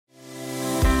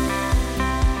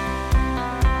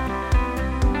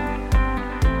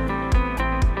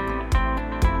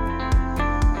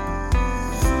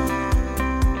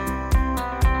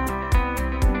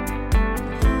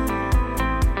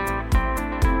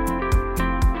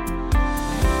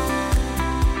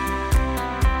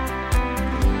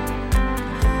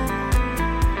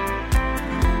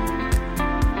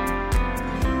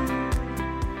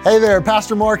Hey there,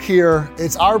 Pastor Marc here.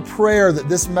 It's our prayer that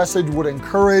this message would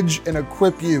encourage and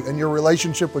equip you in your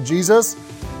relationship with Jesus.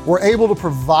 We're able to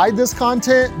provide this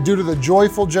content due to the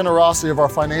joyful generosity of our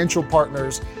financial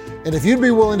partners. And if you'd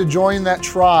be willing to join that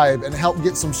tribe and help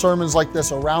get some sermons like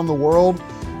this around the world,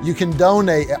 you can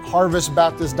donate at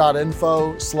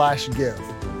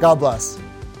harvestbaptist.info/give. God bless.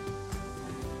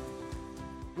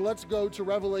 Let's go to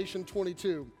Revelation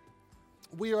 22.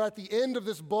 We are at the end of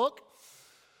this book.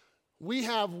 We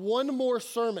have one more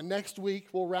sermon next week.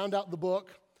 We'll round out the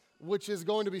book, which is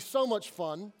going to be so much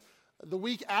fun. The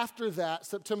week after that,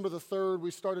 September the 3rd,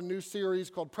 we start a new series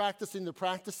called Practicing the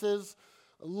Practices,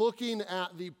 looking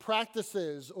at the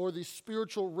practices or the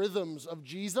spiritual rhythms of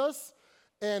Jesus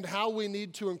and how we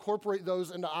need to incorporate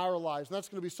those into our lives. And that's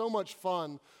going to be so much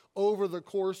fun over the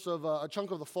course of a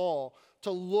chunk of the fall to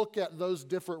look at those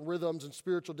different rhythms and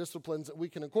spiritual disciplines that we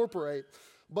can incorporate.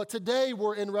 But today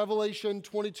we're in Revelation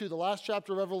 22, the last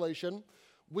chapter of Revelation.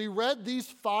 We read these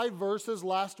 5 verses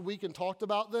last week and talked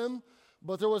about them,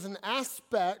 but there was an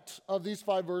aspect of these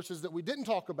 5 verses that we didn't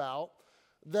talk about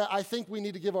that I think we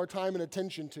need to give our time and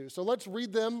attention to. So let's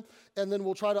read them, and then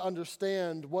we'll try to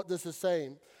understand what this is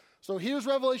saying. So here's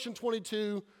Revelation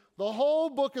 22. The whole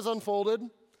book is unfolded.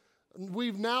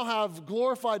 We now have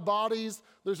glorified bodies.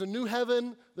 There's a new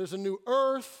heaven. There's a new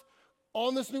earth.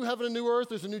 On this new heaven and new earth,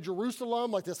 there's a new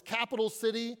Jerusalem, like this capital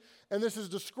city. And this is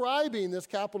describing this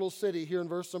capital city here in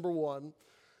verse number 1.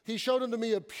 He showed unto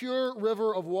me a pure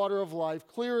river of water of life,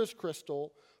 clear as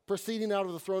crystal, proceeding out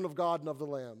of the throne of God and of the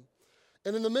Lamb.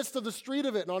 And in the midst of the street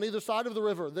of it, and on either side of the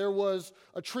river, there was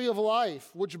a tree of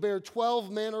life, which bare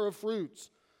 12 manner of fruits,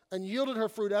 and yielded her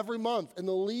fruit every month. And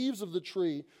the leaves of the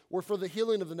tree were for the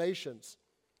healing of the nations.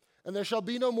 And there shall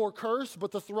be no more curse,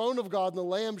 but the throne of God and the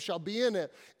Lamb shall be in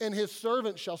it, and his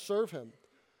servants shall serve him.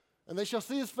 And they shall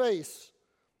see his face,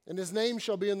 and his name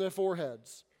shall be in their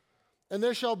foreheads. And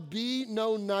there shall be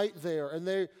no night there, and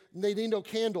they need no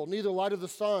candle, neither light of the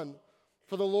sun,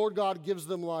 for the Lord God gives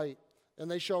them light,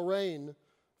 and they shall reign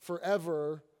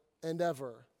forever and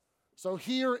ever. So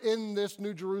here in this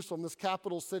New Jerusalem, this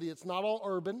capital city, it's not all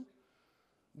urban.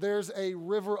 There's a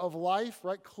river of life,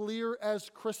 right? Clear as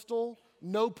crystal.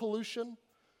 No pollution.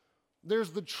 There's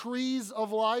the trees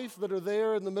of life that are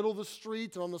there in the middle of the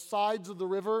street and on the sides of the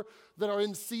river that are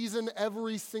in season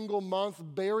every single month,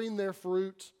 bearing their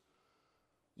fruit.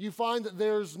 You find that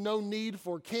there's no need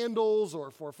for candles or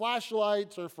for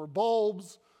flashlights or for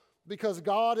bulbs because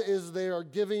God is there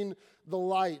giving the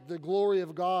light, the glory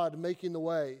of God making the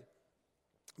way.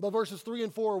 But verses 3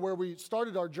 and 4 are where we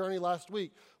started our journey last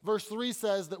week. Verse 3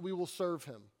 says that we will serve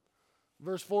him.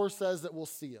 Verse 4 says that we'll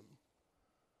see him.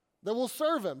 That we'll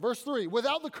serve him. Verse 3,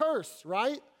 without the curse,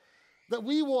 right? That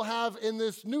we will have in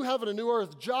this new heaven and new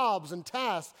earth jobs and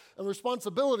tasks and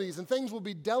responsibilities and things will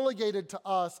be delegated to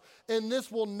us, and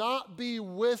this will not be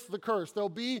with the curse. There'll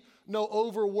be no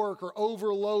overwork or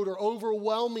overload or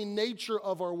overwhelming nature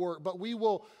of our work, but we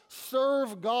will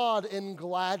serve God in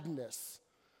gladness.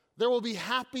 There will be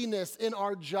happiness in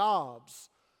our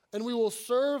jobs, and we will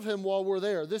serve him while we're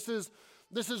there. This is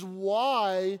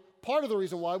why, part of the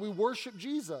reason why we worship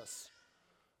Jesus.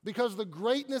 Because the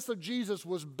greatness of Jesus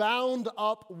was bound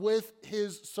up with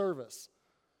his service.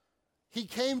 He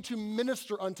came to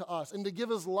minister unto us and to give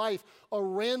his life a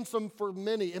ransom for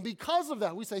many. And because of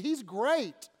that, we say, he's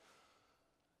great.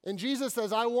 And Jesus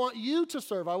says, I want you to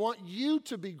serve. I want you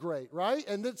to be great, right?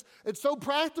 And it's so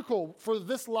practical for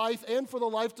this life and for the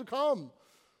life to come.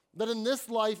 That in this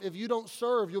life, if you don't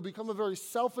serve, you'll become a very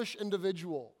selfish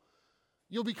individual.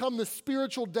 You'll become the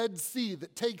spiritual Dead Sea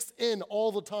that takes in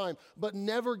all the time, but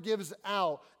never gives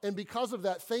out. And because of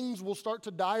that, things will start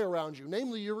to die around you,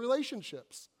 namely your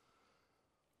relationships.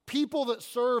 People that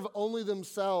serve only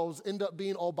themselves end up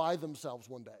being all by themselves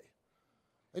one day.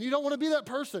 And you don't want to be that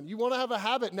person. You want to have a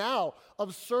habit now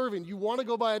of serving. You want to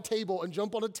go by a table and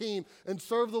jump on a team and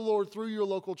serve the Lord through your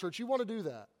local church. You want to do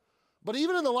that. But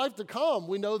even in the life to come,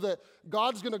 we know that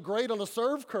God's going to grade on a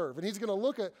serve curve, and he's going to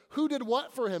look at who did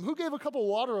what for him, who gave a cup of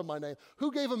water in my name,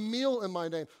 who gave a meal in my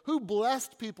name, who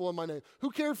blessed people in my name,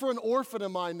 who cared for an orphan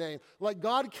in my name. Like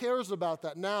God cares about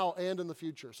that now and in the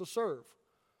future. So serve.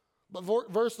 But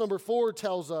verse number 4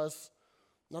 tells us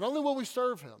not only will we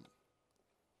serve him,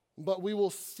 but we will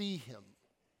see him.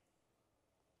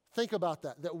 Think about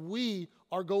that we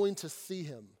are going to see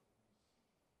him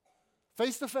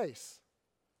face to face.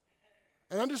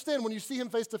 And understand, when you see him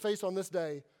face to face on this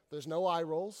day, there's no eye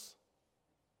rolls.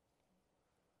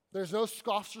 There's no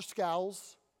scoffs or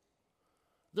scowls.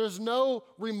 There's no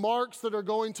remarks that are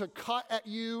going to cut at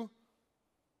you.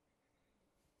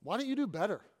 Why don't you do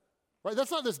better? Right?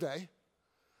 That's not this day.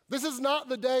 This is not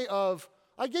the day of,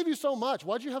 I gave you so much.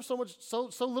 Why'd you have so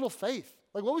little faith?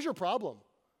 Like, what was your problem?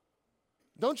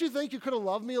 Don't you think you could have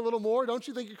loved me a little more? Don't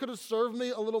you think you could have served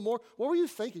me a little more? What were you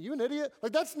thinking? You an idiot?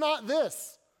 Like, that's not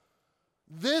this.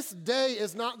 This day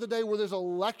is not the day where there's a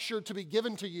lecture to be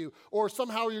given to you or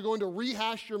somehow you're going to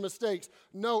rehash your mistakes.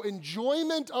 No,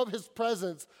 enjoyment of his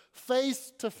presence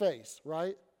face to face,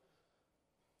 right?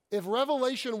 If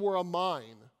revelation were a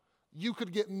mine, you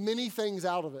could get many things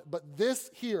out of it. But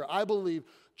this here, I believe,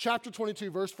 chapter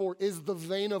 22, verse 4, is the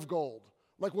vein of gold.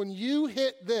 Like when you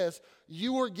hit this,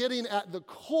 you are getting at the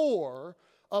core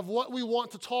of what we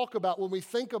want to talk about when we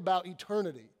think about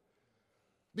eternity.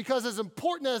 Because as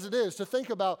important as it is to think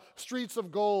about streets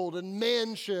of gold and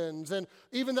mansions and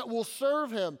even that we'll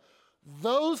serve him,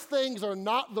 those things are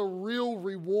not the real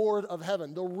reward of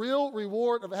heaven. The real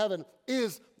reward of heaven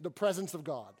is the presence of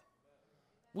God.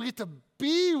 We get to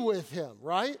be with him,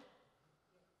 right?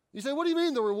 You say, what do you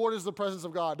mean the reward is the presence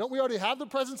of God? Don't we already have the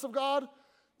presence of God?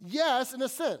 Yes, in a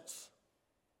sense.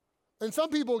 And some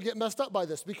people get messed up by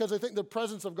this because they think the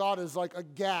presence of God is like a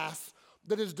gas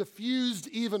that is diffused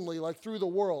evenly, like through the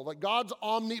world. Like God's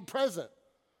omnipresent.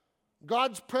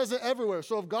 God's present everywhere.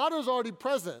 So if God is already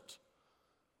present,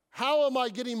 how am I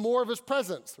getting more of his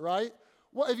presence, right?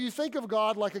 Well, if you think of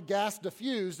God like a gas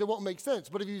diffused, it won't make sense.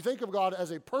 But if you think of God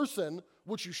as a person,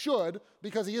 which you should,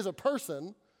 because he is a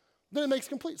person, then it makes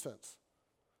complete sense.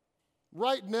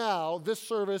 Right now, this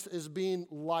service is being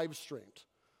live streamed.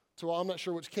 So I'm not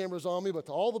sure which camera's on me, but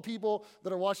to all the people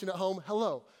that are watching at home,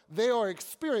 hello. They are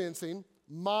experiencing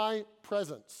my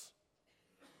presence.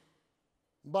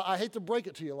 But I hate to break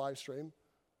it to you, live stream.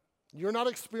 You're not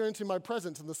experiencing my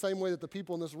presence in the same way that the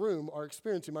people in this room are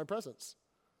experiencing my presence.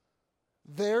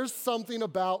 There's something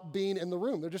about being in the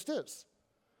room. There just is.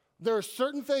 There are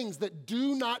certain things that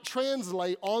do not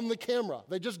translate on the camera.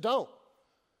 They just don't.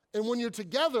 And when you're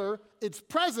together, it's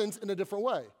presence in a different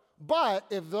way. But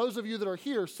if those of you that are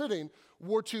here sitting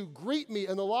were to greet me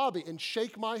in the lobby and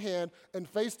shake my hand and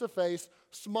face-to-face,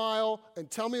 smile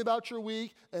and tell me about your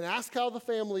week and ask how the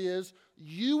family is,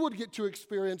 you would get to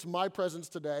experience my presence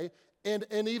today in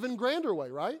an even grander way,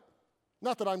 right?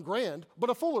 Not that I'm grand, but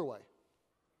a fuller way.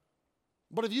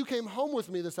 But if you came home with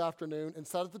me this afternoon and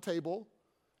sat at the table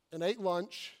and ate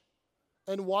lunch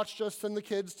and watched us send the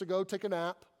kids to go take a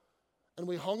nap and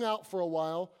we hung out for a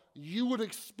while, you would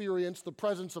experience the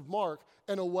presence of Mark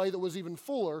in a way that was even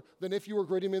fuller than if you were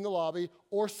greeting me in the lobby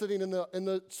or sitting in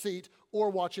the seat or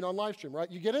watching on live stream, right?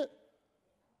 You get it?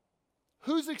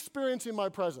 Who's experiencing my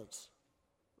presence?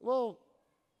 Well,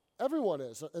 everyone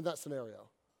is in that scenario.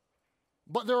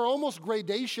 But there are almost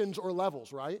gradations or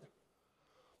levels, right?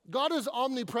 God is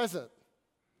omnipresent.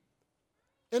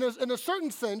 In a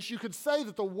certain sense, you could say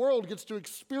that the world gets to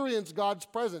experience God's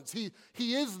presence. He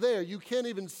is there. You can't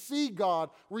even see God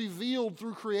revealed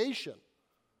through creation.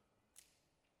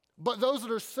 But those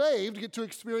that are saved get to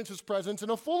experience his presence in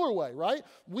a fuller way, right?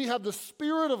 We have the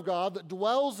Spirit of God that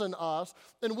dwells in us,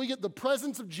 and we get the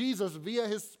presence of Jesus via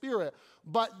his Spirit.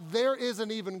 But there is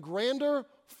an even grander,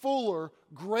 fuller,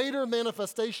 greater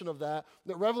manifestation of that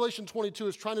Revelation 22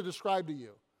 is trying to describe to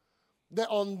you. That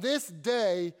on this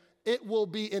day, it will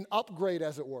be an upgrade,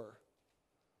 as it were.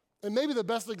 And maybe the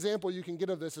best example you can get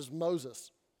of this is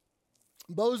Moses.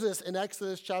 Moses, in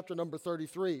Exodus chapter number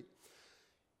 33,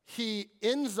 he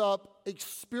ends up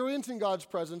experiencing God's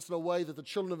presence in a way that the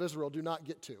children of Israel do not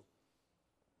get to.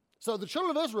 So the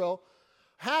children of Israel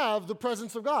have the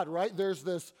presence of God, right? There's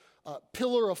this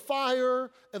pillar of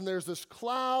fire, and there's this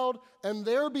cloud, and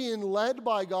they're being led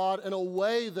by God in a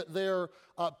way that their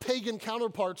pagan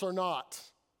counterparts are not.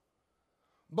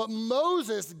 But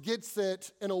Moses gets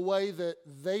it in a way that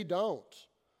they don't.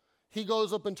 He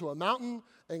goes up into a mountain,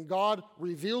 and God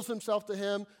reveals himself to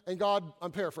him, and God,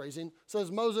 I'm paraphrasing, says,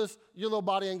 Moses, your little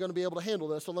body ain't going to be able to handle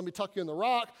this, so let me tuck you in the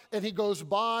rock. And he goes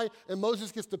by, and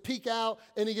Moses gets to peek out,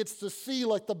 and he gets to see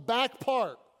like the back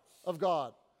part of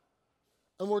God.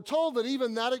 And we're told that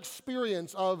even that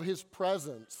experience of his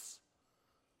presence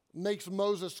makes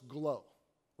Moses glow,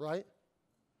 right?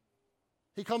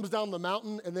 He comes down the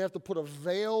mountain, and they have to put a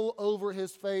veil over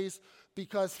his face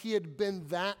because he had been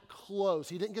that close.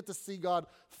 He didn't get to see God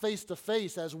face to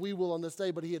face as we will on this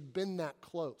day, but he had been that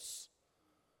close.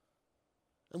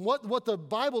 And what the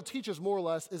Bible teaches more or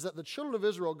less is that the children of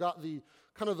Israel got the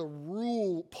kind of the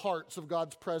rural parts of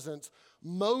God's presence.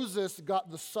 Moses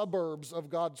got the suburbs of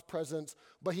God's presence,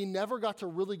 but he never got to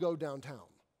really go downtown.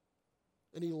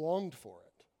 And he longed for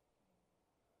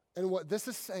it. And what this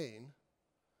is saying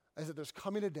is that there's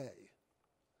coming a day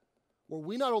where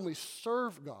we not only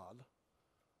serve God,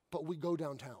 but we go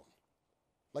downtown.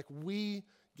 Like we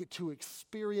get to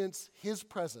experience his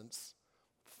presence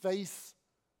face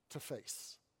to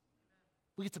face.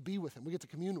 We get to be with him. We get to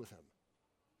commune with him.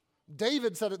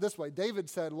 David said it this way. David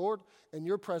said, Lord, in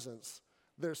your presence,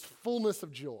 there's fullness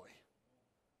of joy.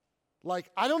 Like,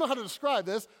 I don't know how to describe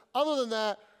this. Other than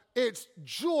that, it's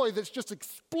joy that's just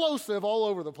explosive all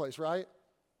over the place, right?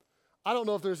 I don't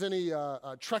know if there's any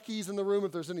Trekkies in the room,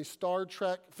 if there's any Star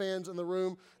Trek fans in the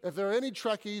room. If there are any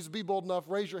Trekkies, be bold enough,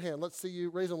 raise your hand. Let's see you.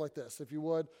 Raise them like this, if you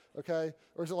would, okay?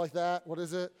 Or is it like that? What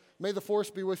is it? May the force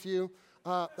be with you.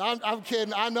 I'm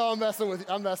kidding. I know I'm messing with you.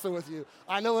 I'm messing with you.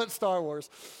 I know it's Star Wars.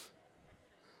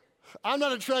 I'm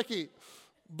not a Trekkie.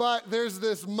 But there's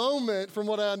this moment, from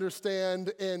what I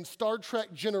understand, in Star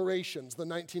Trek Generations, the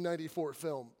 1994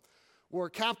 film, where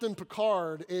Captain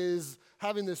Picard is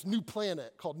having this new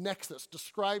planet called Nexus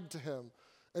described to him.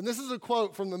 And this is a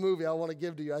quote from the movie I want to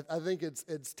give to you. I think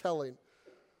it's telling.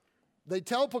 They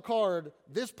tell Picard,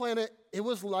 this planet, it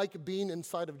was like being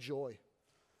inside of joy.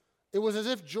 It was as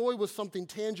if joy was something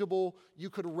tangible you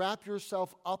could wrap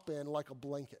yourself up in like a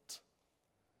blanket.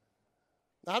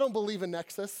 Now, I don't believe in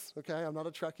Nexus, okay? I'm not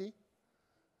a Trekkie.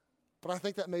 But I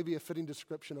think that may be a fitting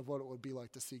description of what it would be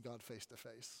like to see God face to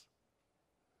face.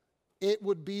 It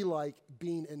would be like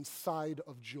being inside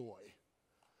of joy,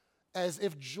 as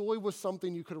if joy was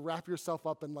something you could wrap yourself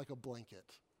up in like a blanket.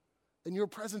 And your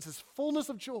presence is fullness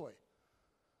of joy.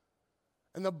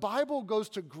 And the Bible goes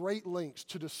to great lengths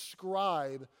to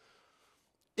describe,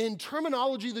 in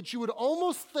terminology that you would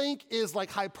almost think is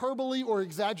like hyperbole or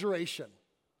exaggeration,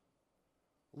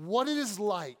 what it is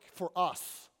like for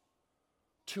us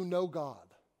to know God,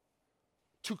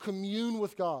 to commune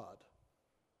with God,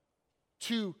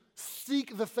 to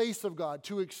seek the face of God,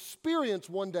 to experience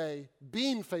one day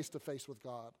being face to face with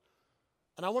God.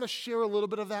 And I want to share a little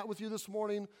bit of that with you this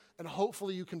morning, and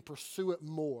hopefully you can pursue it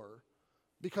more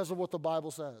because of what the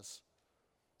Bible says.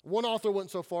 One author went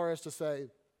so far as to say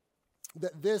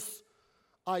that this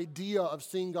idea of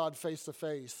seeing God face to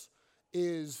face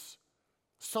is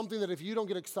something that if you don't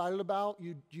get excited about,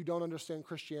 you don't understand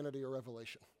Christianity or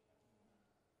Revelation.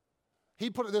 He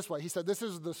put it this way. He said, this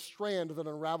is the strand that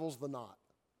unravels the knot.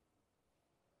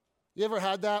 You ever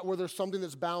had that where there's something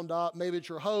that's bound up? Maybe it's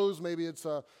your hose, maybe it's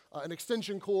an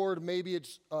extension cord, maybe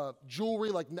it's jewelry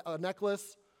like a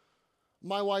necklace.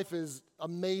 My wife is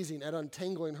amazing at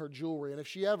untangling her jewelry, and if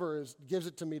she ever gives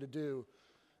it to me to do,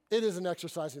 it is an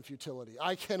exercise in futility.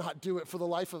 I cannot do it for the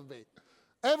life of me.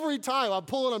 Every time I'm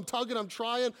pulling, I'm tugging, I'm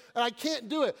trying, and I can't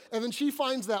do it. And then she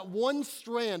finds that one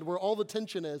strand where all the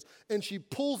tension is, and she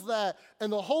pulls that,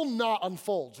 and the whole knot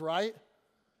unfolds, right?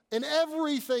 And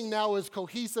everything now is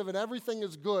cohesive, and everything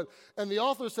is good. And the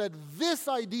author said, this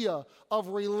idea of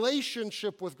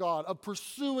relationship with God, of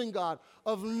pursuing God,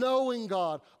 of knowing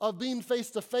God, of being face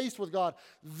to face with God,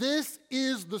 this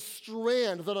is the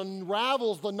strand that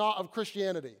unravels the knot of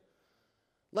Christianity.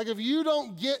 Like, if you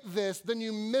don't get this, then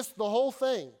you miss the whole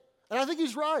thing. And I think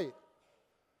he's right.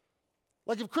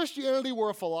 Like, if Christianity were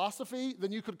a philosophy,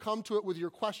 then you could come to it with your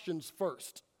questions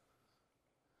first.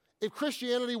 If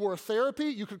Christianity were a therapy,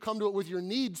 you could come to it with your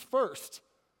needs first.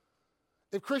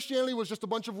 If Christianity was just a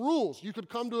bunch of rules, you could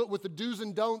come to it with the do's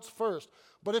and don'ts first.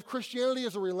 But if Christianity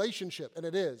is a relationship, and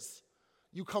it is,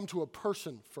 you come to a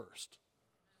person first.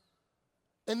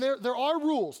 And there are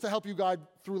rules to help you guide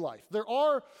through life. There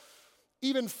are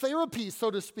even therapies,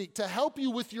 so to speak, to help you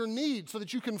with your needs so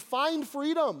that you can find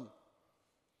freedom,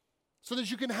 so that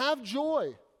you can have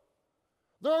joy.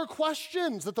 There are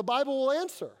questions that the Bible will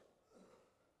answer.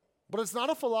 But it's not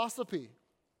a philosophy.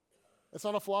 It's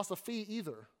not a philosophy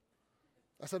either.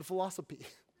 I said philosophy.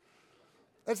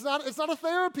 It's not a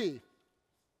therapy.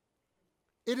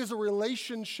 It is a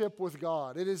relationship with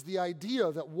God. It is the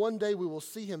idea that one day we will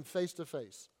see him face to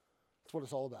face. That's what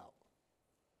it's all about.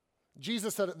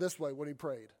 Jesus said it this way when he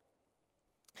prayed.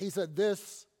 He said,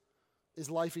 this is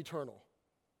life eternal.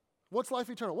 What's life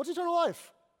eternal? What's eternal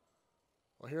life?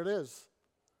 Well, here it is.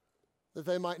 That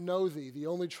they might know thee, the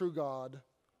only true God,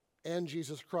 and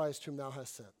Jesus Christ, whom thou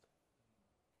hast sent.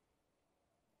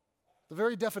 The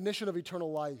very definition of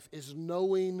eternal life is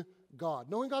knowing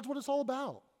God. Knowing God's what it's all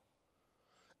about.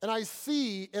 And I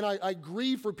see, and I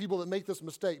grieve for people that make this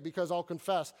mistake, because I'll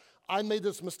confess, I made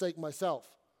this mistake myself.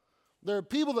 There are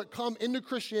people that come into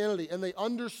Christianity and they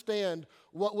understand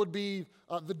what would be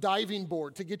the diving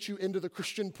board to get you into the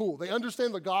Christian pool. They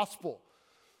understand the gospel.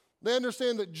 They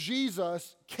understand that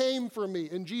Jesus came for me,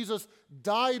 and Jesus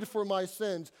died for my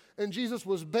sins, and Jesus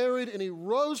was buried, and he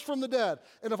rose from the dead.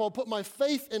 And if I'll put my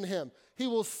faith in him, he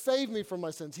will save me from my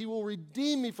sins. He will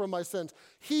redeem me from my sins.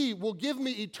 He will give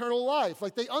me eternal life.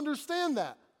 Like, they understand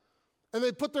that. And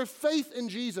they put their faith in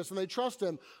Jesus, and they trust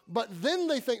him. But then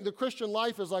they think the Christian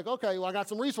life is like, okay, well, I got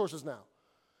some resources now.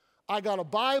 I got a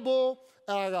Bible,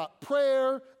 and I got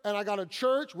prayer, and I got a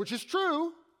church, which is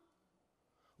true.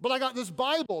 But I got this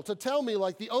Bible to tell me,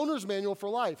 like, the owner's manual for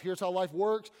life. Here's how life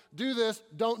works. Do this,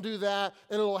 don't do that,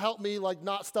 and it'll help me, like,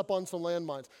 not step on some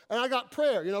landmines. And I got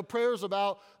prayer. You know, prayer is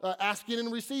about asking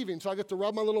and receiving. So I get to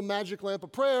rub my little magic lamp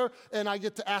of prayer, and I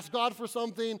get to ask God for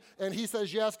something, and he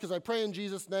says yes because I pray in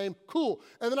Jesus' name. Cool.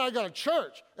 And then I got a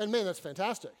church, and man, that's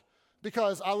fantastic.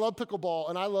 Because I love pickleball,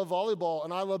 and I love volleyball,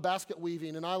 and I love basket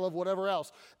weaving, and I love whatever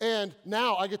else. And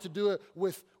now I get to do it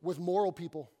with moral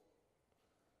people.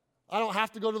 I don't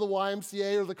have to go to the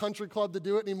YMCA or the country club to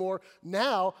do it anymore.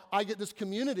 Now I get this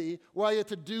community where I get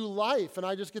to do life, and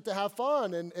I just get to have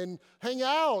fun and hang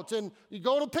out, and you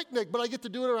go on a picnic, but I get to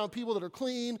do it around people that are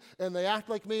clean, and they act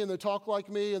like me, and they talk like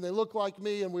me, and they look like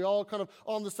me, and we all kind of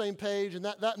on the same page, and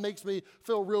that makes me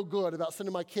feel real good about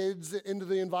sending my kids into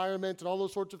the environment and all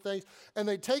those sorts of things. And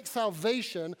they take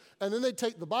salvation, and then they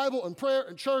take the Bible and prayer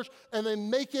and church, and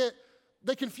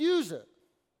they confuse it.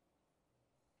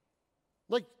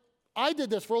 Like, I did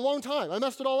this for a long time. I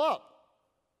messed it all up.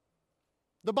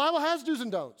 The Bible has do's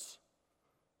and don'ts.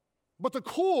 But the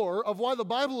core of why the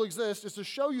Bible exists is to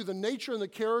show you the nature and the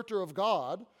character of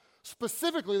God,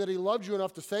 specifically that he loved you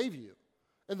enough to save you,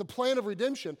 and the plan of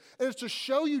redemption. And it's to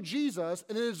show you Jesus,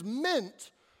 and it is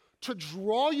meant to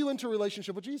draw you into a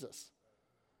relationship with Jesus.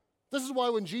 This is why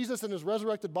when Jesus in his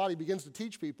resurrected body begins to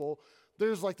teach people,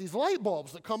 there's like these light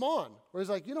bulbs that come on, where he's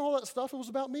like, you know all that stuff, it was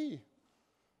about me.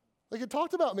 Like, it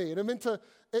talked about me, and it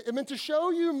meant to show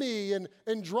you me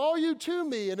and draw you to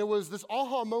me, and it was this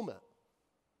aha moment.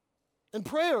 And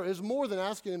prayer is more than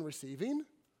asking and receiving.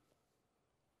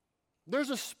 There's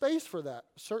a space for that,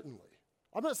 certainly.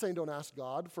 I'm not saying don't ask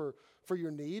God for your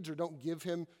needs or don't give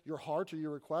him your heart or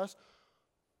your request.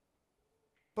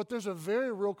 But there's a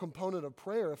very real component of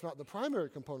prayer, if not the primary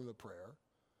component of prayer,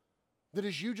 that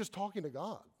is you just talking to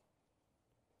God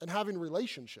and having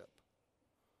relationship.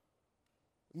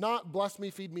 Not bless me,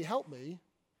 feed me, help me,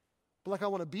 but like I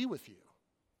want to be with you.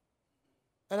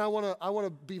 And I want to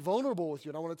be vulnerable with you,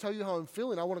 and I want to tell you how I'm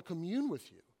feeling. I want to commune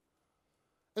with you.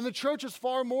 And the church is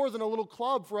far more than a little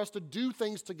club for us to do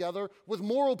things together with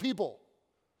moral people.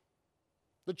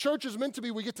 The church is meant to be,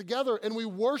 we get together and we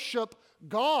worship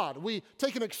God. We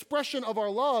take an expression of our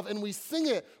love and we sing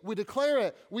it, we declare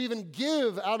it, we even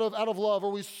give out of love,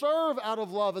 or we serve out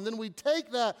of love, and then we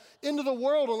take that into the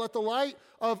world and let the light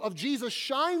of Jesus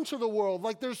shine to the world.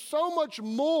 Like, there's so much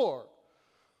more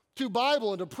to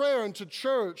Bible and to prayer and to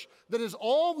church that is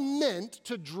all meant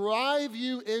to drive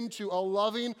you into a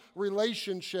loving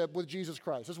relationship with Jesus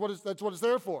Christ. That's what it's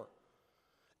there for.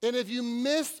 And if you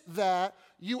miss that,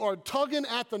 you are tugging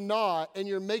at the knot and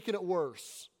you're making it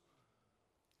worse.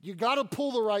 You got to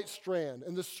pull the right strand.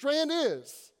 And the strand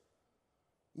is,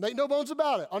 make no bones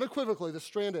about it, unequivocally, the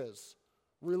strand is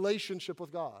relationship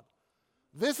with God.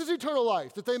 This is eternal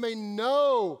life, that they may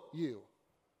know you,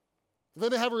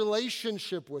 that they may have a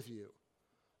relationship with you.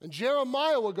 And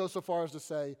Jeremiah would go so far as to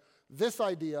say, this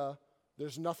idea,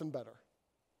 there's nothing better.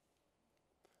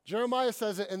 Jeremiah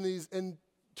says it in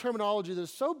terminology that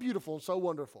is so beautiful and so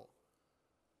wonderful,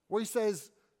 where he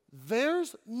says,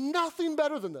 there's nothing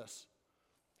better than this.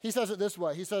 He says it this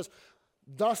way. He says,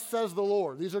 thus says the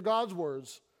Lord. These are God's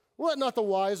words. Let not the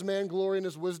wise man glory in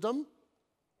his wisdom,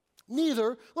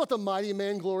 neither let the mighty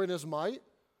man glory in his might,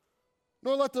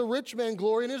 nor let the rich man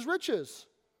glory in his riches.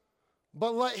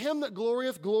 But let him that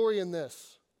glorieth glory in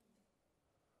this,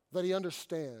 that he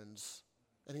understands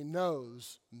and he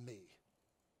knows me.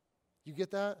 You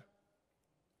get that?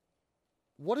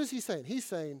 What is he saying? He's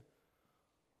saying,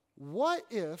 what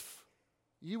if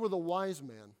you were the wise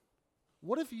man?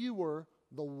 What if you were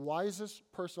the wisest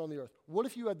person on the earth? What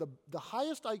if you had the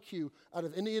highest IQ out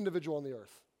of any individual on the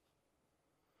earth?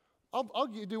 I'll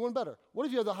do one better. What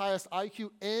if you had the highest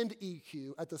IQ and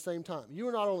EQ at the same time? You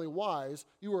were not only wise,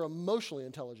 you were emotionally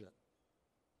intelligent.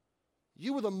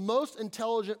 You were the most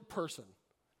intelligent person,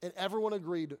 and everyone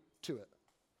agreed to it.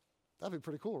 That'd be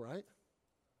pretty cool, right?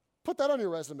 Put that on your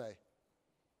resume.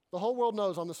 The whole world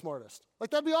knows I'm the smartest. Like,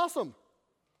 that'd be awesome.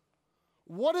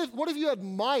 What if you had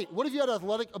might? What if you had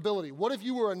athletic ability? What if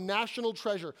you were a national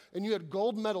treasure and you had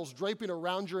gold medals draping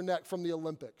around your neck from the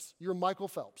Olympics? You're Michael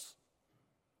Phelps.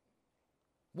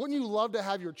 Wouldn't you love to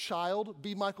have your child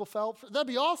be Michael Phelps? That'd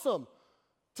be awesome.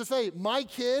 To say, my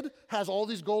kid has all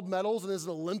these gold medals and is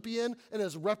an Olympian and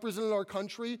has represented our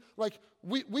country. Like,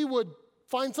 we would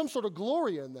find some sort of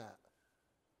glory in that.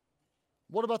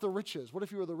 What about the riches? What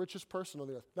if you were the richest person on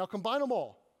the earth? Now combine them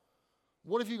all.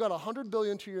 What if you got $100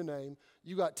 billion to your name,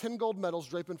 you got 10 gold medals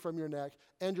draping from your neck,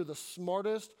 and you're the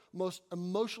smartest, most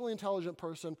emotionally intelligent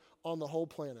person on the whole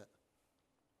planet?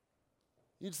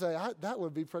 you'd say, that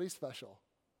would be pretty special.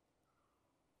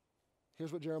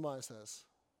 Here's what Jeremiah says.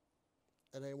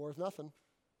 It ain't worth nothing.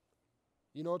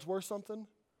 You know what's worth something?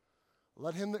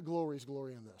 Let him that glories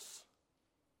glory in this,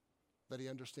 that he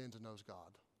understands and knows God.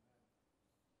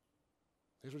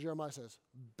 Here's what Jeremiah says.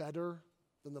 Better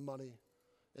than the money,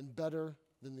 and better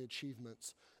than the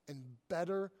achievements, and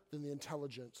better than the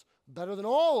intelligence, better than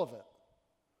all of it,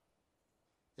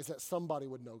 is that somebody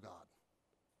would know God.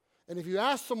 And if you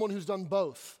ask someone who's done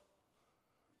both,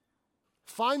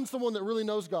 find someone that really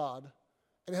knows God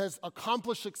and has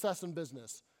accomplished success in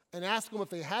business, and ask them if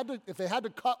they had to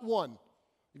cut one,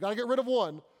 you got to get rid of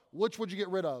one, which would you get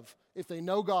rid of? If they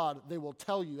know God, they will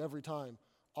tell you every time,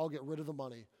 I'll get rid of the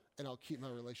money and I'll keep my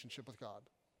relationship with God.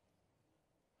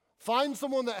 Find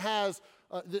someone that has,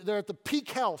 they're at the peak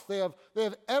health. They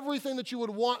have everything that you would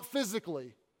want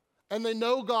physically, and they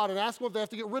know God, and ask them if they have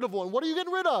to get rid of one. What are you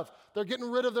getting rid of? They're getting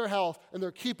rid of their health, and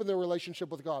they're keeping their relationship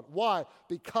with God. Why?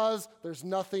 Because there's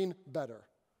nothing better.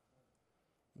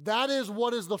 That is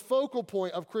what is the focal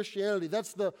point of Christianity.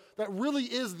 That really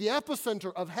is the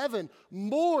epicenter of heaven,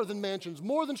 more than mansions,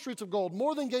 more than streets of gold,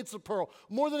 more than gates of pearl,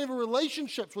 more than even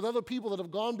relationships with other people that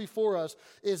have gone before us,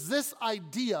 is this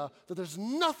idea that there's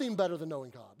nothing better than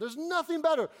knowing God. There's nothing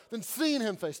better than seeing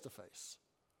him face to face.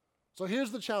 So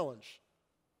here's the challenge.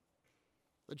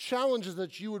 The challenge is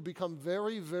that you would become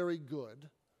very, very good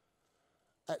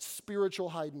at spiritual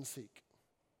hide and seek.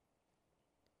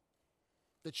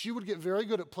 That you would get very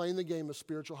good at playing the game of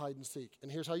spiritual hide and seek.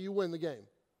 And here's how you win the game.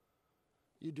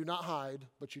 You do not hide,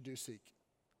 but you do seek.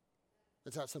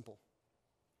 It's that simple.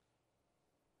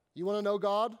 You want to know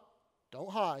God?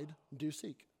 Don't hide, do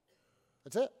seek.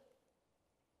 That's it.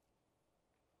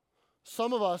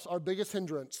 Some of us, our biggest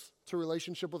hindrance to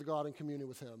relationship with God and communion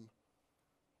with him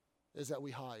is that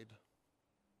we hide.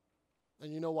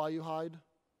 And you know why you hide?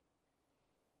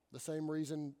 The same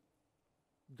reason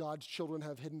God's children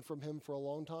have hidden from him for a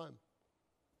long time.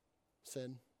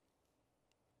 Sin.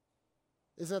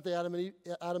 Isn't that the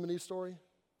Adam and Eve story?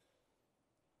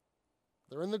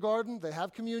 They're in the garden, they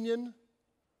have communion,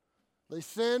 they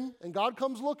sin, and God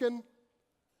comes looking.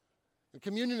 And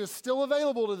communion is still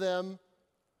available to them,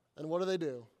 and what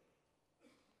do?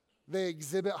 They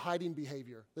exhibit hiding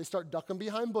behavior. They start ducking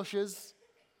behind bushes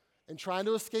and trying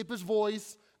to escape his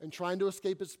voice and trying to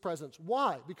escape his presence.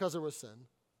 Why? Because there was sin.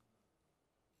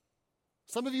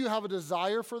 Some of you have a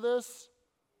desire for this,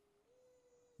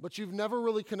 but you've never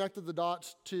really connected the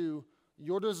dots to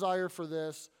your desire for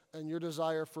this and your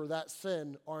desire for that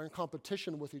sin are in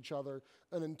competition with each other.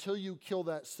 And until you kill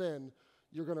that sin,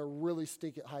 you're going to really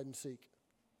stink at hide and seek.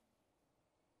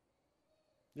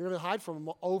 You're going to hide from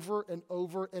them over and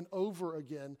over and over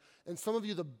again. And some of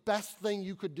you, the best thing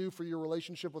you could do for your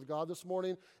relationship with God this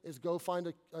morning is go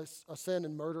find a sin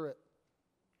and murder it.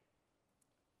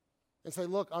 And say,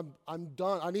 look, I'm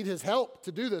done. I need his help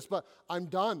to do this, but I'm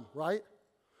done, right?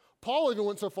 Paul even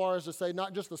went so far as to say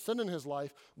not just the sin in his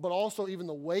life, but also even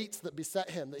the weights that beset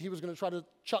him, that he was going to try to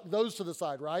chuck those to the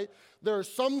side, right? There are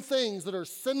some things that are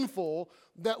sinful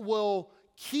that will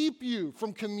keep you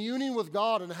from communing with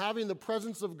God and having the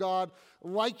presence of God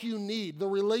like you need. The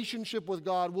relationship with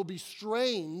God will be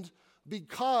strained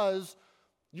because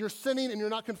you're sinning and you're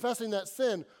not confessing that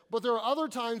sin. But there are other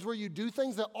times where you do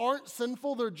things that aren't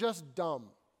sinful, they're just dumb.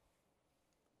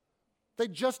 They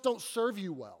just don't serve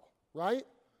you well, right?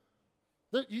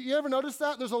 You ever notice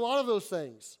that? There's a lot of those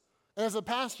things. And as a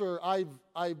pastor, I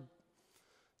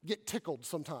get tickled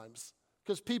sometimes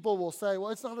because people will say, well,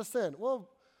 it's not a sin. Well,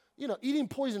 eating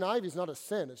poison ivy is not a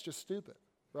sin. It's just stupid,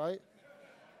 right?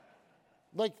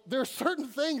 Like, there are certain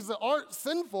things that aren't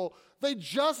sinful. They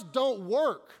just don't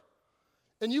work.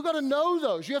 And you got to know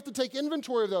those. You have to take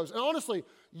inventory of those. And honestly,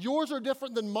 yours are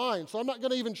different than mine, so I'm not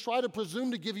going to even try to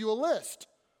presume to give you a list.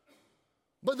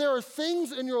 But there are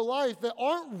things in your life that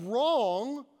aren't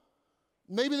wrong.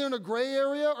 Maybe they're in a gray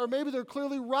area, or maybe they're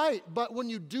clearly right. But when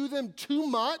you do them too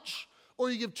much, or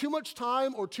you give too much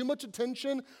time or too much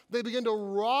attention, they begin to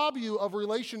rob you of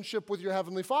relationship with your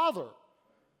Heavenly Father.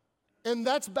 And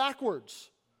that's backwards.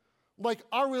 Like,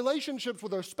 our relationships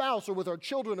with our spouse or with our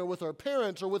children or with our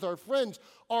parents or with our friends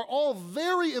are all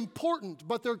very important,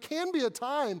 but there can be a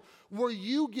time where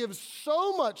you give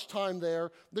so much time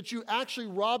there that you actually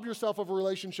rob yourself of a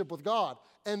relationship with God,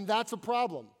 and that's a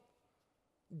problem.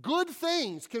 Good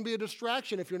things can be a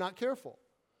distraction if you're not careful.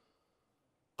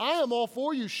 I am all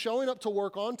for you showing up to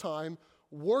work on time,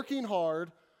 working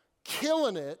hard,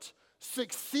 killing it,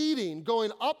 succeeding,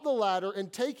 going up the ladder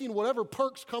and taking whatever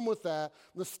perks come with that,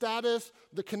 the status,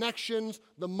 the connections,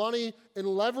 the money, and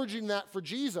leveraging that for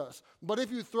Jesus. But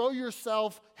if you throw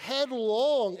yourself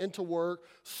headlong into work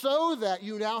so that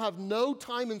you now have no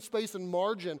time and space and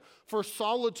margin for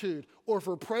solitude or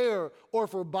for prayer or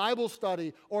for Bible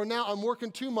study, or now I'm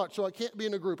working too much so I can't be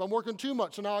in a group. I'm working too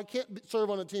much so now I can't serve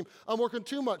on a team. I'm working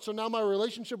too much so now my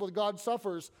relationship with God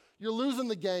suffers. You're losing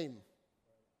the game.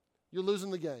 You're losing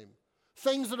the game.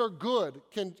 Things that are good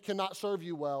cannot serve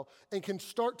you well and can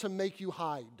start to make you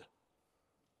hide.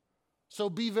 So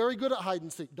be very good at hide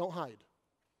and seek. Don't hide.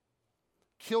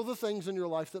 Kill the things in your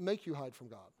life that make you hide from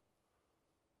God.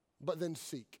 But then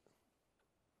seek.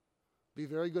 Be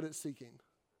very good at seeking.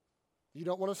 You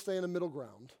don't want to stay in a middle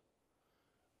ground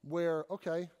where,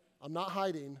 okay, I'm not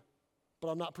hiding, but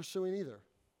I'm not pursuing either.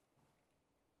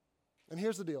 And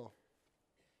here's the deal.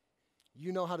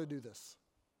 You know how to do this.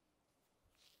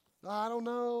 I don't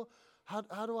know. How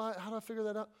do I figure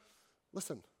that out?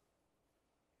 Listen,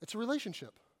 it's a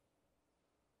relationship.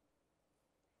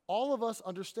 All of us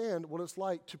understand what it's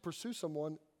like to pursue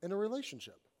someone in a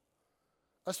relationship,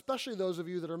 especially those of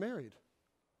you that are married.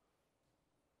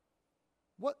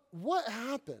 What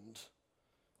happened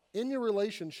in your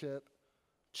relationship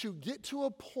to get to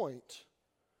a point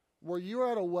where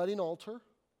you're at a wedding altar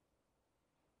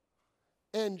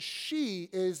and she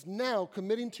is now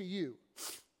committing to you?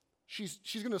 She's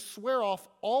going to swear off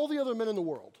all the other men in the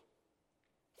world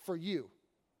for you.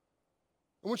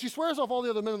 And when she swears off all the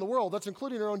other men in the world, that's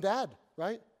including her own dad,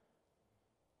 right?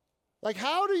 Like,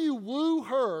 how do you woo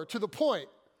her to the point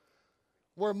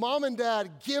where mom and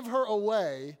dad give her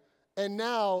away and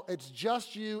now it's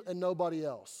just you and nobody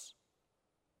else?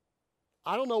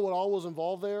 I don't know what all was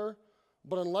involved there,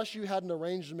 but unless you had an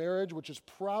arranged marriage, which is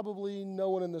probably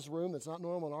no one in this room, that's not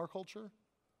normal in our culture,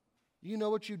 you know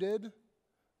what you did?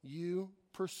 You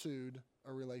pursued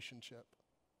a relationship.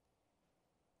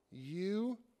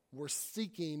 You were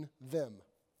seeking them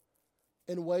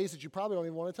in ways that you probably don't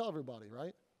even want to tell everybody,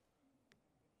 right?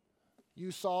 You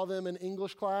saw them in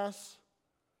English class,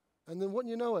 and then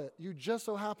wouldn't you know it, you just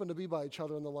so happened to be by each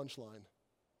other in the lunch line.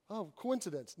 Oh,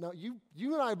 coincidence. Now, you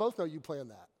and I both know you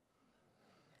planned that.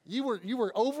 You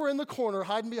were over in the corner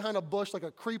hiding behind a bush like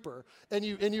a creeper, and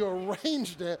you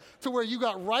arranged it to where you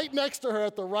got right next to her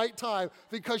at the right time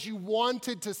because you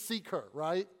wanted to seek her,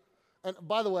 right? And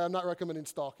by the way, I'm not recommending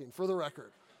stalking, for the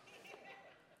record.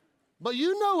 But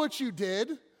you know what you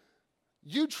did.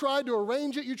 You tried to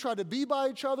arrange it. You tried to be by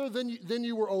each other. Then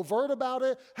you were overt about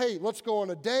it. Hey, let's go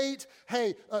on a date.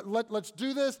 Hey, let's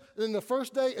do this. And then the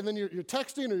first date, and then you're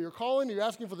texting or you're calling, or you're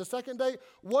asking for the second date.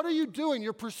 What are you doing?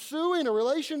 You're pursuing a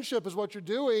relationship is what you're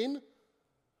doing.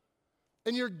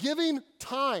 And you're giving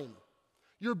time.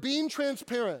 You're being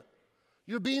transparent.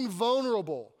 You're being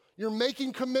vulnerable. You're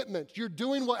making commitments. You're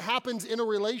doing what happens in a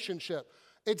relationship.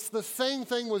 It's the same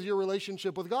thing with your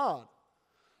relationship with God.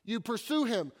 You pursue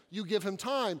him, you give him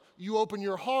time, you open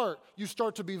your heart, you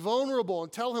start to be vulnerable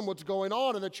and tell him what's going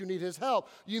on and that you need his help.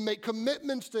 You make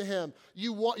commitments to him.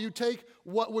 You take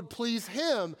what would please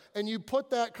him and you put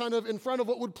that kind of in front of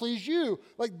what would please you.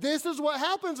 Like, this is what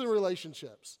happens in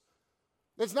relationships.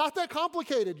 It's not that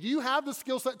complicated. You have the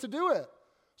skill set to do it.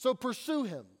 So pursue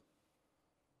him.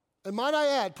 And might I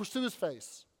add, pursue his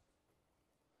face.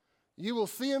 You will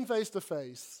see him face to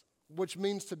face, which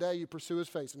means today you pursue his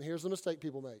face. And here's the mistake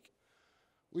people make.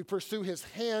 We pursue his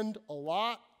hand a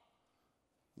lot,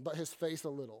 but his face a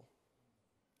little.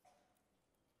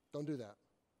 Don't do that.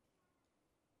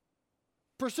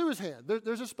 Pursue his hand.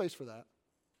 There's a space for that.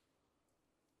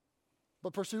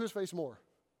 But pursue his face more.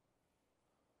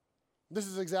 This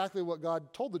is exactly what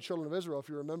God told the children of Israel, if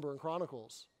you remember in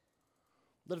Chronicles.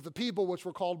 That if the people which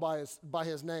were called by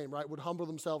his name, right, would humble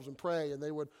themselves and pray, and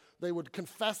they would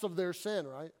confess of their sin,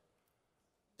 right,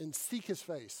 and seek his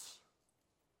face,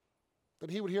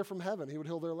 that he would hear from heaven, he would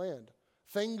heal their land.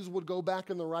 Things would go back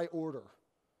in the right order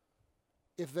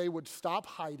if they would stop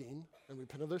hiding and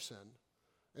repent of their sin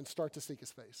and start to seek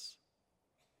his face.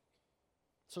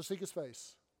 So seek his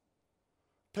face.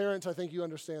 Parents, I think you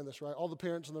understand this, right? All the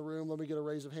parents in the room, let me get a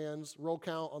raise of hands. Roll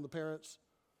count on the parents.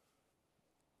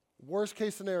 Worst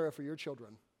case scenario for your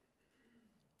children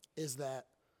is that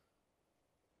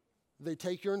they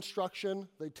take your instruction,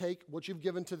 they take what you've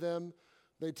given to them,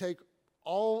 they take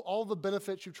all the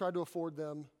benefits you've tried to afford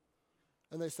them,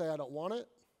 and they say, I don't want it.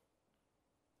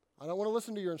 I don't want to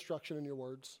listen to your instruction and your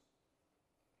words.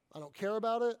 I don't care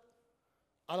about it.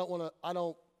 I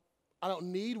don't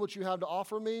need what you have to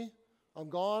offer me. I'm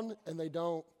gone. And they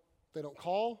don't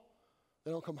call.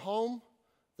 They don't come home.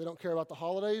 They don't care about the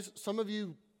holidays. Some of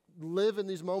you live in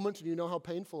these moments and you know how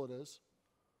painful it is.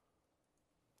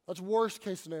 That's worst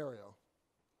case scenario.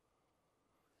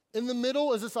 In the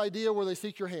middle is this idea where they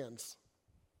seek your hands.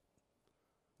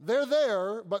 They're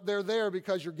there, but they're there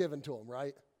because you're given to them,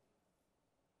 right?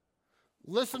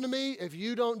 Listen to me, if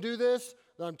you don't do this,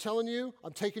 then I'm telling you,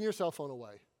 I'm taking your cell phone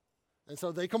away. And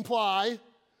so they comply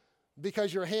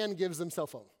because your hand gives them cell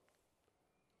phone.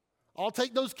 I'll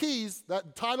take those keys,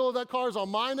 that title of that car is on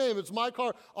my name, it's my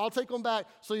car, I'll take them back.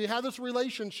 So you have this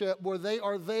relationship where they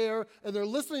are there and they're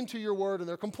listening to your word and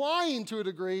they're complying to a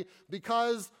degree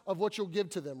because of what you'll give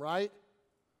to them, right?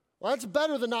 Well, that's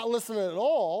better than not listening at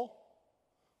all,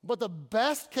 but the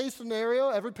best case scenario,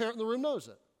 every parent in the room knows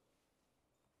it.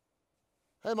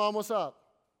 Hey, Mom, what's up?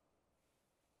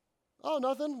 Oh,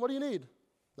 nothing. What do you need?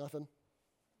 Nothing.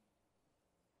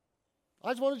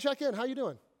 I just wanted to check in. How you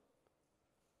doing?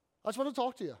 I just want to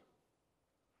talk to you.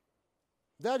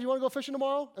 Dad, you want to go fishing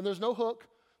tomorrow? And there's no hook.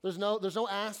 There's no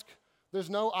ask. There's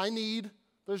no I need.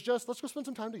 There's just, let's go spend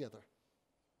some time together.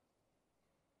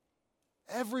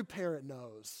 Every parent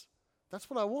knows that's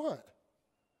what I want.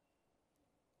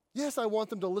 Yes, I want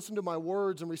them to listen to my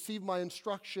words and receive my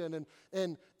instruction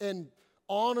and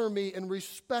honor me and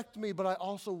respect me, but I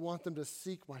also want them to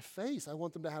seek my face. I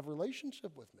want them to have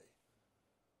relationship with me.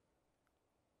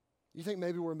 You think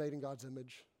maybe we're made in God's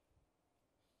image?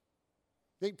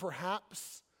 Think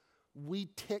perhaps we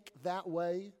tick that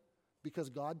way because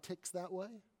God ticks that way?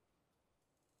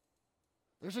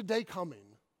 There's a day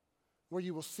coming where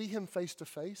you will see him face to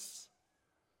face,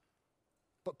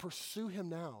 but pursue him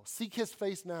now. Seek his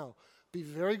face now. Be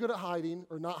very good at hiding,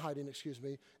 or not hiding,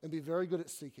 and be very good at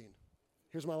seeking.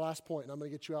 Here's my last point, and I'm going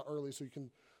to get you out early so you can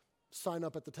sign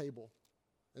up at the table,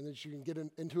 and then you can get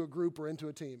into a group or into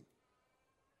a team.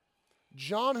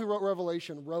 John, who wrote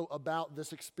Revelation, wrote about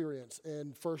this experience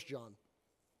in 1 John.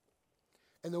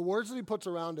 And the words that he puts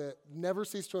around it never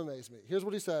cease to amaze me. Here's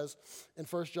what he says in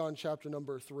 1 John chapter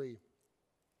number 3.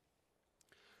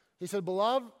 He said,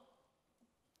 "Beloved,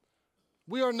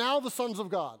 we are now the sons of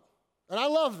God." And I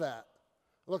love that.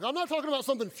 Look, I'm not talking about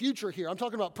something future here. I'm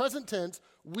talking about present tense.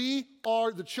 We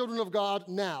are the children of God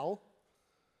now,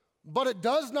 but it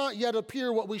does not yet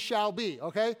appear what we shall be,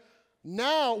 okay?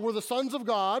 Now we're the sons of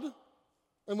God,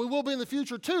 and we will be in the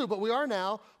future too, but we are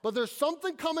now. But there's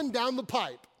something coming down the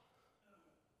pipe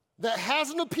that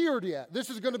hasn't appeared yet. This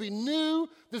is going to be new.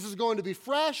 This is going to be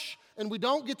fresh, and we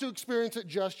don't get to experience it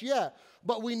just yet.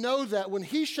 But we know that when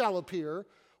he shall appear,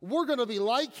 we're going to be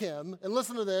like him. And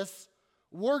listen to this.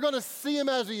 We're going to see him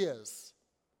as he is.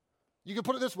 You can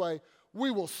put it this way.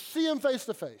 We will see him face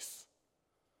to face.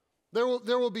 There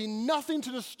will be nothing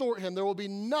to distort him. There will be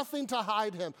nothing to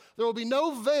hide him. There will be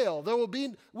no veil.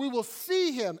 We will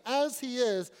see him as he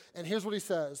is. And here's what he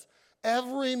says.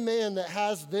 Every man that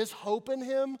has this hope in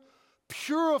him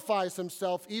purifies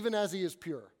himself even as he is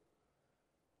pure.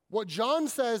 What John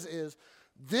says is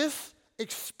this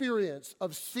experience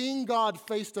of seeing God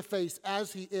face to face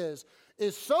as he is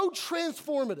so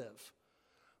transformative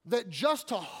that just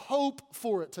to hope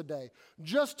for it today,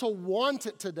 just to want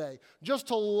it today, just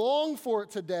to long for it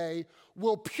today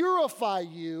will purify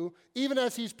you even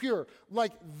as he's pure.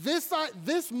 Like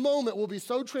this moment will be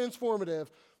so transformative,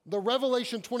 the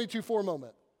Revelation 22:4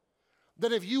 moment,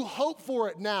 that if you hope for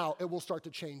it now, it will start to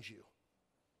change you.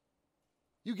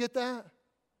 You get that?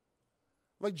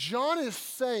 Like John is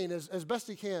saying, as best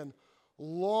he can,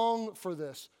 long for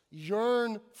this,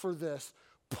 yearn for this,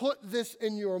 put this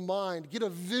in your mind, get a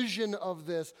vision of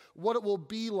this, what it will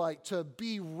be like to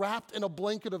be wrapped in a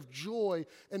blanket of joy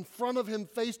in front of him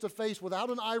face to face without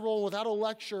an eye roll, without a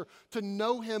lecture, to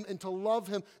know him and to love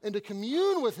him and to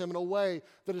commune with him in a way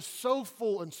that is so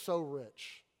full and so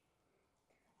rich.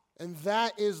 And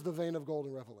that is the vein of gold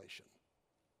in Revelation.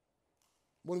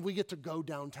 When we get to go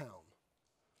downtown,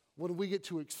 when we get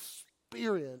to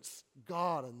experience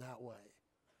God in that way.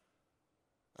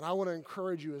 And I want to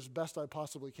encourage you as best I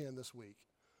possibly can this week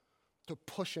to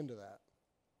push into that.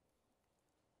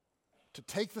 To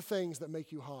take the things that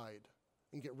make you hide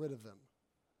and get rid of them.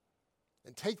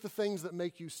 And take the things that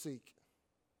make you seek.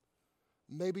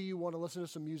 Maybe you want to listen to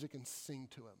some music and sing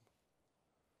to him.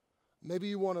 Maybe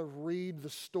you want to read the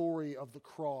story of the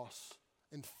cross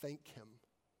and thank him.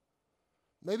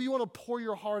 Maybe you want to pour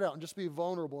your heart out and just be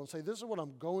vulnerable and say, this is what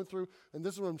I'm going through and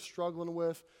this is what I'm struggling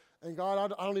with. And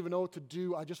God, I don't even know what to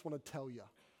do. I just want to tell you.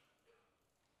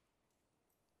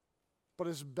 But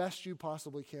as best you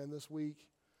possibly can this week,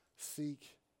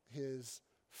 seek his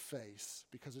face.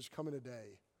 Because there's coming a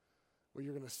day where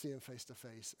you're going to see him face to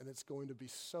face. And it's going to be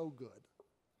so good.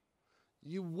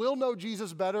 You will know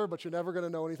Jesus better, but you're never going to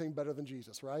know anything better than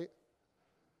Jesus, right?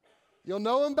 You'll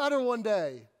know him better one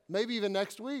day, maybe even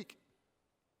next week.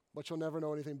 But you'll never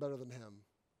know anything better than him.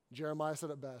 Jeremiah said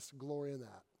it best, glory in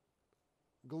that.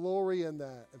 Glory in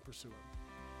that and pursue Him.